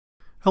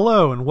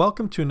Hello and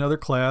welcome to another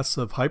class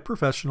of Hype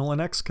Professional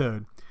and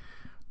Xcode.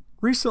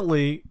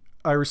 Recently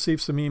I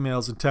received some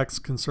emails and texts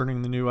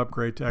concerning the new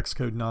upgrade to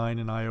Xcode 9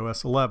 and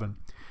iOS 11.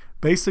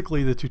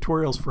 Basically the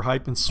tutorials for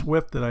Hype and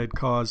Swift that I had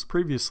caused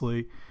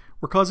previously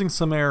were causing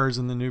some errors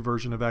in the new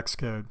version of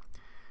Xcode.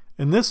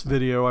 In this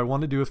video I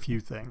want to do a few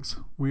things.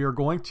 We are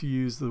going to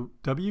use the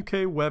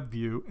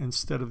WKWebView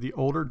instead of the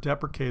older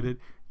deprecated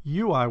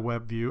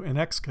WKWebView in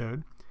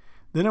Xcode.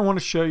 Then I want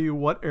to show you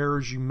what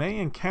errors you may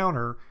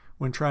encounter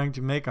when trying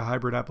to make a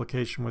hybrid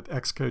application with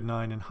Xcode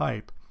 9 and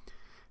Hype.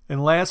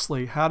 And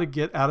lastly, how to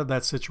get out of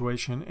that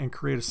situation and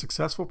create a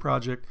successful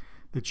project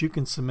that you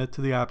can submit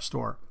to the App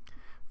Store.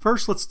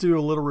 First, let's do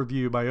a little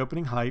review by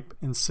opening Hype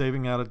and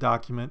saving out a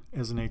document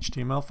as an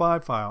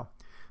HTML5 file.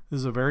 This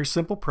is a very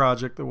simple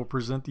project that will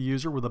present the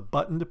user with a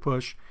button to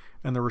push,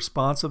 and the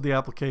response of the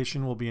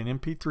application will be an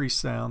MP3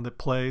 sound that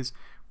plays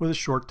with a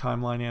short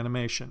timeline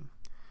animation.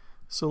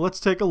 So let's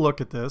take a look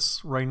at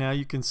this. Right now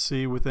you can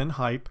see within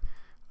Hype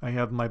I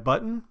have my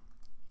button,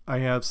 I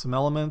have some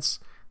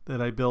elements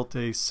that I built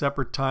a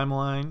separate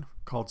timeline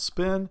called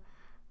spin,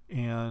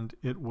 and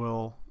it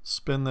will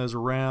spin those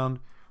around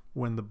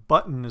when the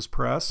button is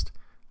pressed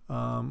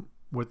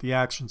with the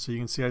action. So you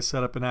can see I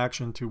set up an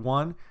action to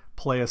 1,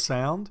 play a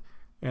sound,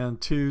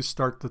 and 2,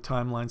 start the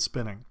timeline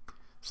spinning.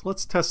 So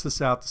let's test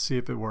this out to see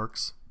if it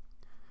works.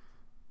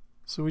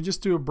 So we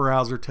just do a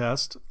browser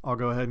test. I'll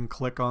go ahead and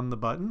click on the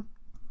button.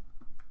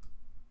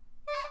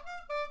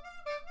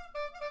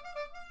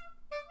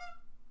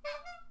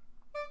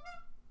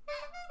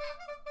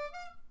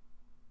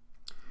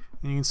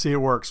 And you can see it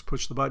works.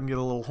 Push the button, get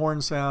a little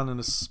horn sound, and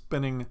a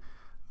spinning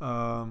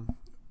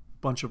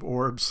bunch of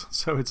orbs.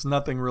 So it's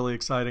nothing really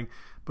exciting,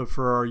 but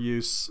for our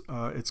use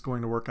it's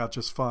going to work out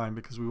just fine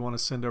because we want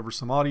to send over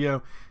some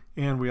audio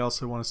and we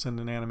also want to send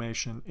an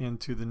animation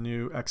into the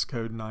new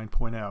Xcode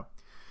 9.0.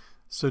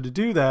 So to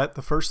do that,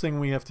 the first thing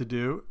we have to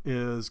do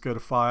is go to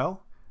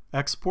File,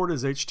 Export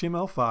as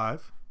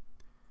HTML5,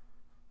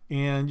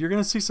 and you're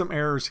going to see some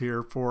errors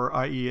here for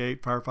IE8,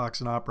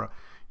 Firefox, and Opera.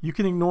 You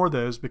can ignore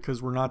those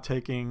because we're not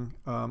taking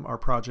our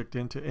project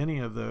into any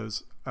of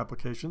those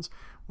applications.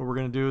 What we're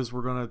going to do is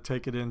we're going to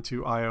take it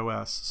into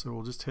iOS. So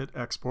we'll just hit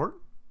Export.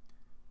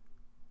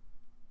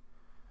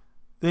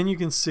 Then you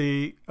can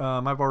see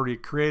I've already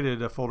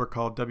created a folder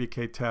called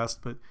WK Test,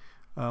 but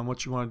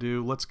what you want to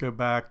do, let's go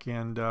back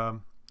and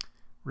we're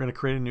going to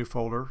create a new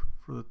folder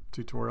for the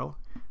tutorial.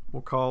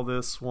 We'll call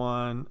this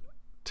one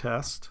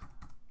Test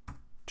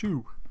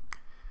 2,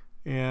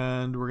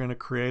 and we're going to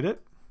create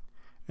it.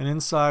 And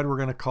inside we're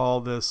going to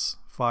call this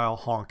file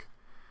honk.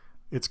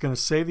 It's going to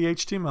save the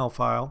HTML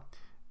file.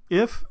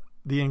 If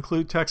the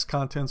include text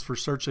contents for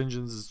search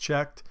engines is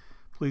checked,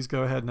 please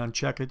go ahead and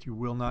uncheck it. You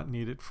will not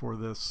need it for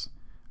this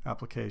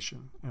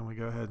application. And we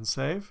go ahead and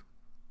save.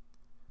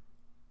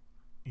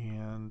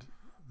 And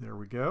there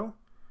we go.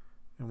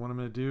 And what I'm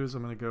going to do is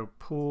I'm going to go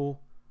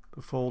pull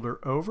the folder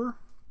over.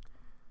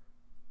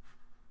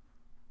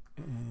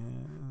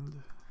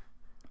 And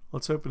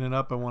let's open it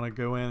up. I want to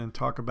go in and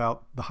talk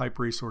about the Hype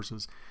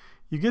resources.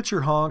 You get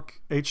your honk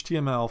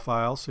HTML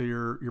file, so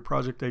your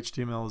project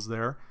HTML is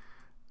there,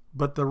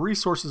 but the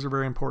resources are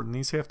very important.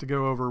 These have to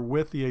go over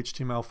with the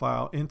HTML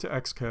file into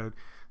Xcode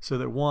so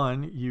that,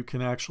 one, you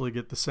can actually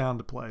get the sound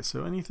to play.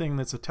 So anything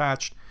that's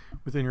attached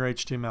within your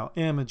HTML,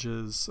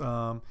 images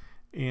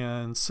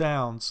and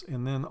sounds,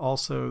 and then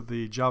also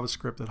the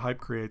JavaScript that Hype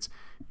creates,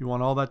 you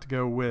want all that to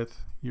go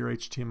with your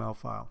HTML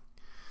file.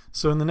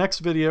 So in the next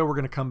video we're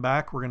going to come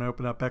back, we're going to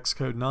open up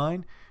Xcode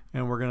 9,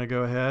 and we're going to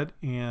go ahead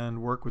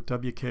and work with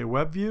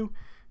WKWebView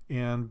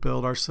and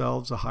build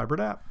ourselves a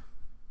hybrid app.